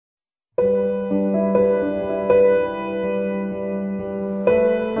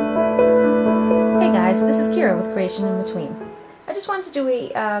this is Kira with Creation in Between. I just wanted to do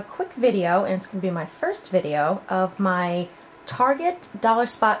a quick video, and it's going to be my first video, of my Target Dollar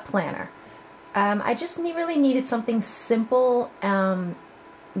Spot planner. I just really needed something simple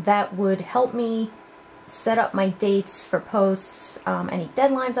that would help me set up my dates for posts, any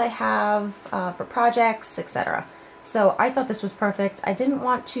deadlines I have for projects, etc. So I thought this was perfect. I didn't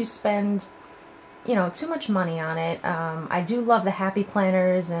want to spend too much money on it. I do love the Happy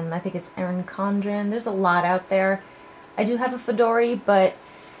Planners, and I think it's Erin Condren. There's a lot out there. I do have a Fedora, but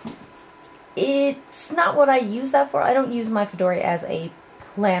it's not what I use that for. I don't use my Fedora as a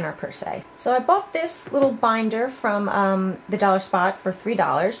planner per se. So I bought this little binder from the Dollar Spot for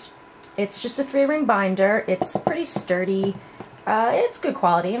 $3. It's just a 3-ring binder. It's pretty sturdy. It's good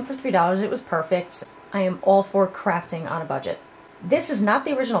quality, and for $3 it was perfect. I am all for crafting on a budget. This is not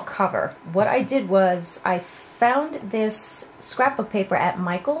the original cover. What I did was I found this scrapbook paper at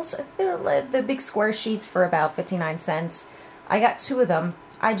Michael's. They're the big square sheets for about 59 cents. I got 2 of them.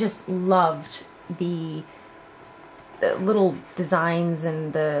 I just loved the little designs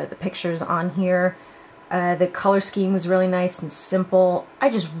and the pictures on here. The color scheme was really nice and simple.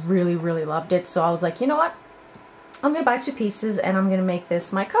 I just really loved it. So I was like, you know what? I'm going to buy 2 pieces and I'm going to make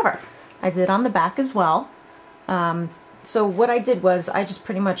this my cover. I did on the back as well. So what I did was I just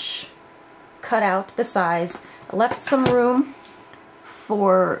pretty much cut out the size, left some room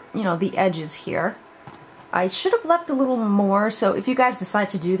for, the edges here. I should have left a little more, so if you guys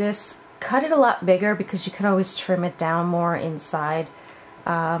decide to do this, cut it a lot bigger because you could always trim it down more inside.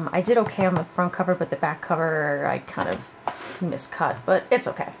 I did okay on the front cover, but the back cover I kind of miscut, but it's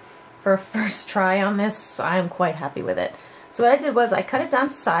okay. For a first try on this, I'm quite happy with it. So what I did was I cut it down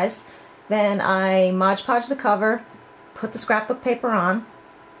to size, then I Mod Podged the cover, put the scrapbook paper on,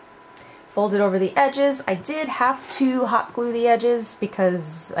 folded over the edges. I did have to hot glue the edges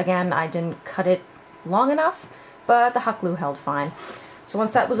because, again, I didn't cut it long enough, but the hot glue held fine. So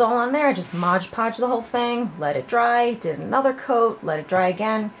once that was all on there, I just Mod Podged the whole thing, let it dry, did another coat, let it dry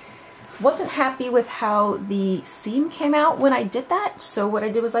again. Wasn't happy with how the seam came out when I did that, so what I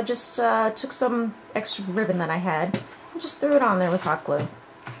did was I just took some extra ribbon that I had and just threw it on there with hot glue.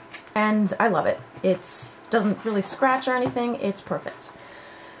 And I love it. It doesn't really scratch or anything. It's perfect.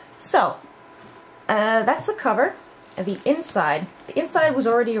 So, that's the cover. The inside was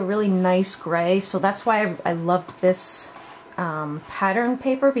already a really nice gray, so that's why I loved this pattern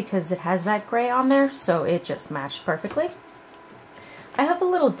paper, because it has that gray on there, so it just matched perfectly. I have a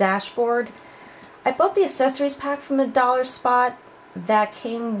little dashboard. I bought the accessories pack from the Dollar Spot that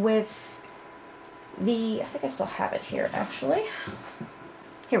came with I think I still have it here, actually.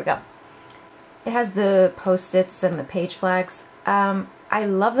 Here we go. It has the post-its and the page flags. I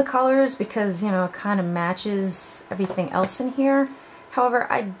love the colors because, it kind of matches everything else in here.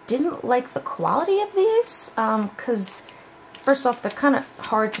 However, I didn't like the quality of these because, first off, they're kind of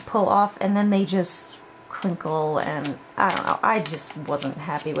hard to pull off, and then they just crinkle, and I don't know. I just wasn't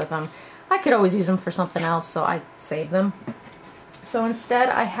happy with them. I could always use them for something else, so I saved them. So instead,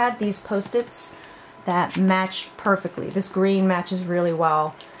 I had these post-its that matched perfectly. This green matches really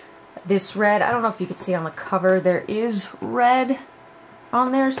well. This red, I don't know if you can see on the cover, there is red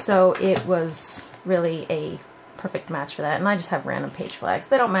on there, so it was really a perfect match for that. And I just have random page flags.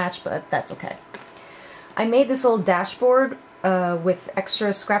 They don't match, but that's okay. I made this old dashboard with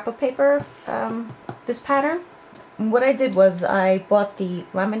extra scrapbook paper, this pattern. And what I did was I bought the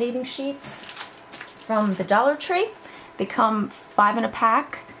laminating sheets from the Dollar Tree. They come 5 in a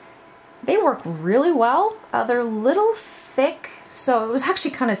pack. They work really well. They're a little thick, so it was actually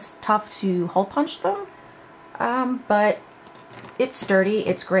kind of tough to hole punch them. But it's sturdy,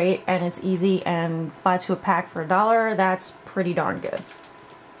 it's great, and it's easy, and 5 to a pack for $1, that's pretty darn good.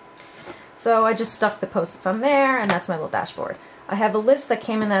 So I just stuck the post-its on there, and that's my little dashboard. I have a list that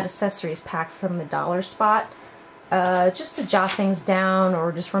came in that accessories pack from the Dollar Spot, just to jot things down,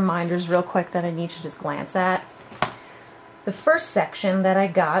 or just reminders real quick that I need to just glance at. The first section that I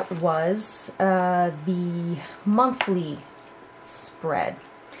got was the monthly spread.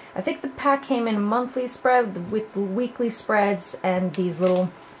 I think the pack came in a monthly spread with the weekly spreads and these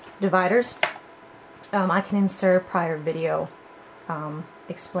little dividers. I can insert a prior video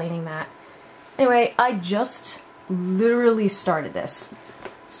explaining that. Anyway, I just literally started this.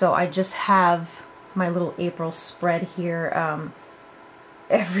 So I just have my little April spread here.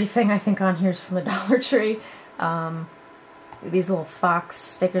 Everything I think on here is from the Dollar Tree. These little fox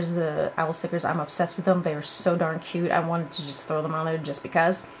stickers, the owl stickers, I'm obsessed with them. They are so darn cute. I wanted to just throw them on there just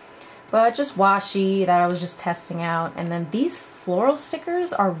because. But just washi that I was just testing out. And then these floral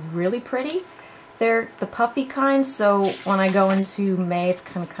stickers are really pretty. They're the puffy kind, so when I go into May, it's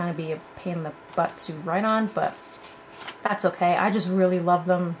gonna kind of be a pain in the butt to write on, but that's okay. I just really love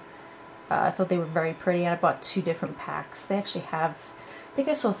them. I thought they were very pretty, and I bought 2 different packs. They actually have, I think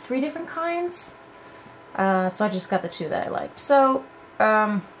I saw 3 different kinds, so I just got the 2 that I liked. So,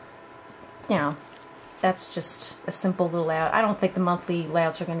 you know, that's just a simple little layout. I don't think the monthly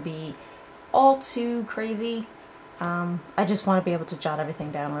layouts are going to be all too crazy. I just want to be able to jot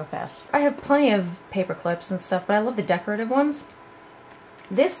everything down real fast. I have plenty of paper clips and stuff, but I love the decorative ones.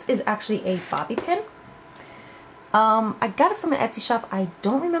 This is actually a bobby pin. I got it from an Etsy shop. I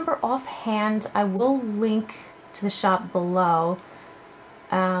don't remember offhand. I will link to the shop below.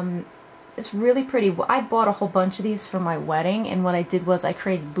 It's really pretty. I bought a whole bunch of these for my wedding, and what I did was I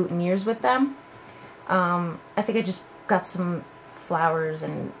created boutonnieres with them. I think I just got some flowers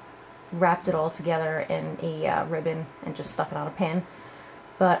and wrapped it all together in a ribbon and just stuck it on a pin.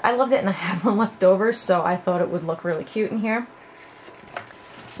 But I loved it, and I had one left over, so I thought it would look really cute in here.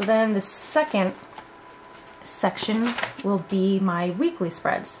 So then the second section will be my weekly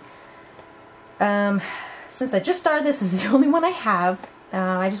spreads. Since I just started this is the only one I have.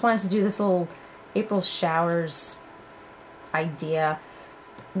 I just wanted to do this little April showers idea.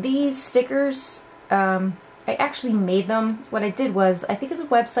 These stickers, I actually made them. What I did was, I think it's a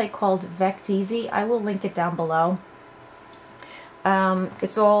website called Vecteezy. I will link it down below.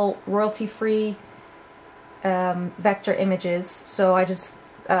 It's all royalty-free vector images, so I just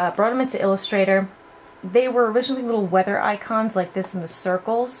brought them into Illustrator. They were originally little weather icons like this in the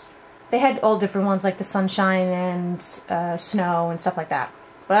circles. They had all different ones like the sunshine and snow and stuff like that.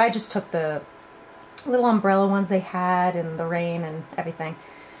 But I just took the little umbrella ones they had and the rain and everything.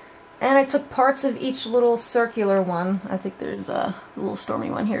 And I took parts of each little circular one. I think there's a little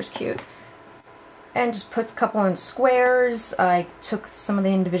stormy one here is cute. And just put a couple in squares. I took some of the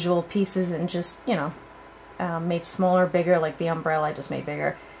individual pieces and just, you know, made smaller, bigger, like the umbrella I just made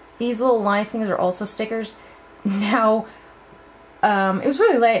bigger. These little line things are also stickers. Now, it was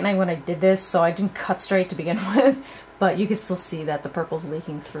really late at night when I did this, so I didn't cut straight to begin with, but you can still see that the purple's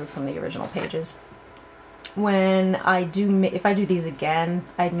leaking through from the original pages. When I do, if I do these again,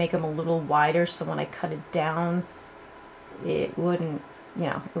 I'd make them a little wider, so when I cut it down, it wouldn't, you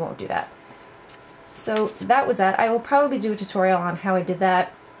know, it won't do that. So that was that. I will probably do a tutorial on how I did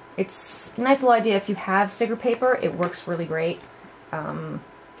that. It's a nice little idea if you have sticker paper. It works really great.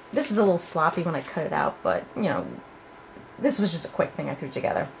 This is a little sloppy when I cut it out, but, you know, this was just a quick thing I threw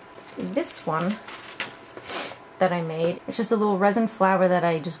together. This one that I made, it's just a little resin flower that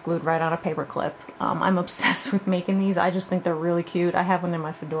I just glued right on a paper clip. I'm obsessed with making these. I just think they're really cute. I have one in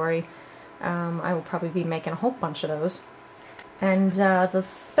my Fedora. I will probably be making a whole bunch of those. And the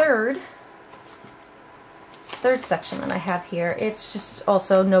third section that I have here, it's just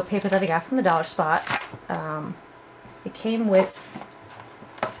also note paper that I got from the Dollar Spot. It came with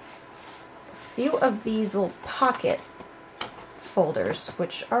a few of these little pocket folders,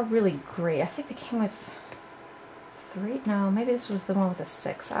 which are really great. I think they came with 3? No, maybe this was the one with the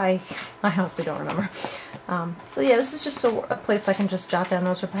 6. I honestly don't remember. So yeah, this is just a place I can just jot down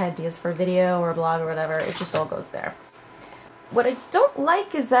notes if I have ideas for a video or a blog or whatever. It just all goes there. What I don't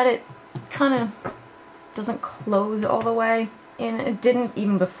like is that it kind of doesn't close all the way, and it didn't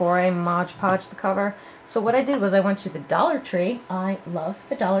even before I Mod Podged the cover. So what I did was I went to the Dollar Tree. I love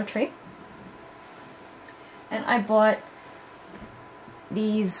the Dollar Tree. And I bought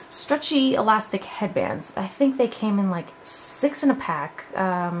these stretchy elastic headbands. I think they came in like 6 in a pack,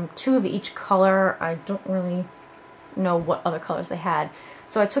 2 of each color. I don't really know what other colors they had.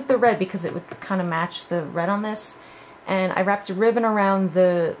 So I took the red because it would kind of match the red on this, and I wrapped a ribbon around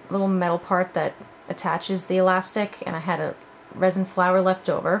the little metal part that attaches the elastic, and I had a resin flower left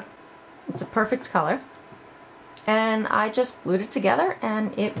over. It's a perfect color. And I just glued it together,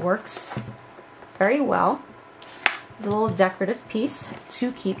 and it works very well. It's a little decorative piece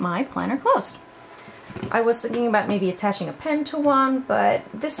to keep my planner closed. I was thinking about maybe attaching a pen to one, but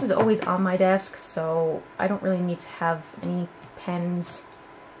this is always on my desk, so I don't really need to have any pens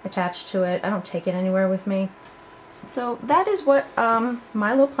attached to it. I don't take it anywhere with me. So that is what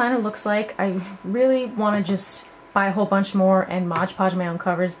my little planner looks like. I really want to just buy a whole bunch more and Mod Podge my own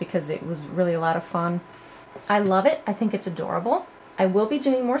covers because it was really a lot of fun. I love it. I think it's adorable. I will be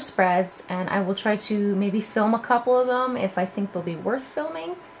doing more spreads, and I will try to maybe film a couple of them if I think they'll be worth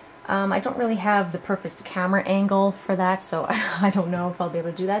filming. I don't really have the perfect camera angle for that, so I don't know if I'll be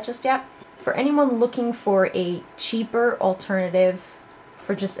able to do that just yet. For anyone looking for a cheaper alternative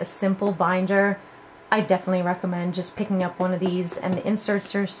for just a simple binder, I definitely recommend just picking up one of these, and the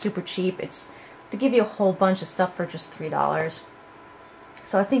inserts are super cheap. They give you a whole bunch of stuff for just $3.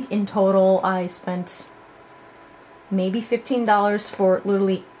 So I think in total I spent maybe $15 for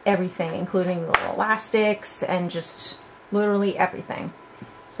literally everything, including the elastics and just literally everything.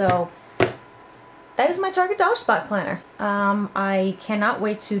 So that is my Target Dollar Spot planner. I cannot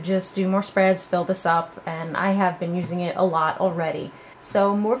wait to just do more spreads, fill this up, and I have been using it a lot already.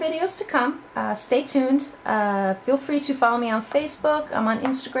 So more videos to come. Stay tuned. Feel free to follow me on Facebook. I'm on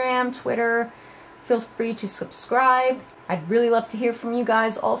Instagram, Twitter. Feel free to subscribe. I'd really love to hear from you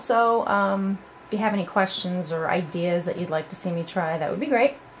guys also. If you have any questions or ideas that you'd like to see me try, that would be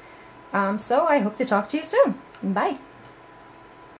great. So I hope to talk to you soon. Bye.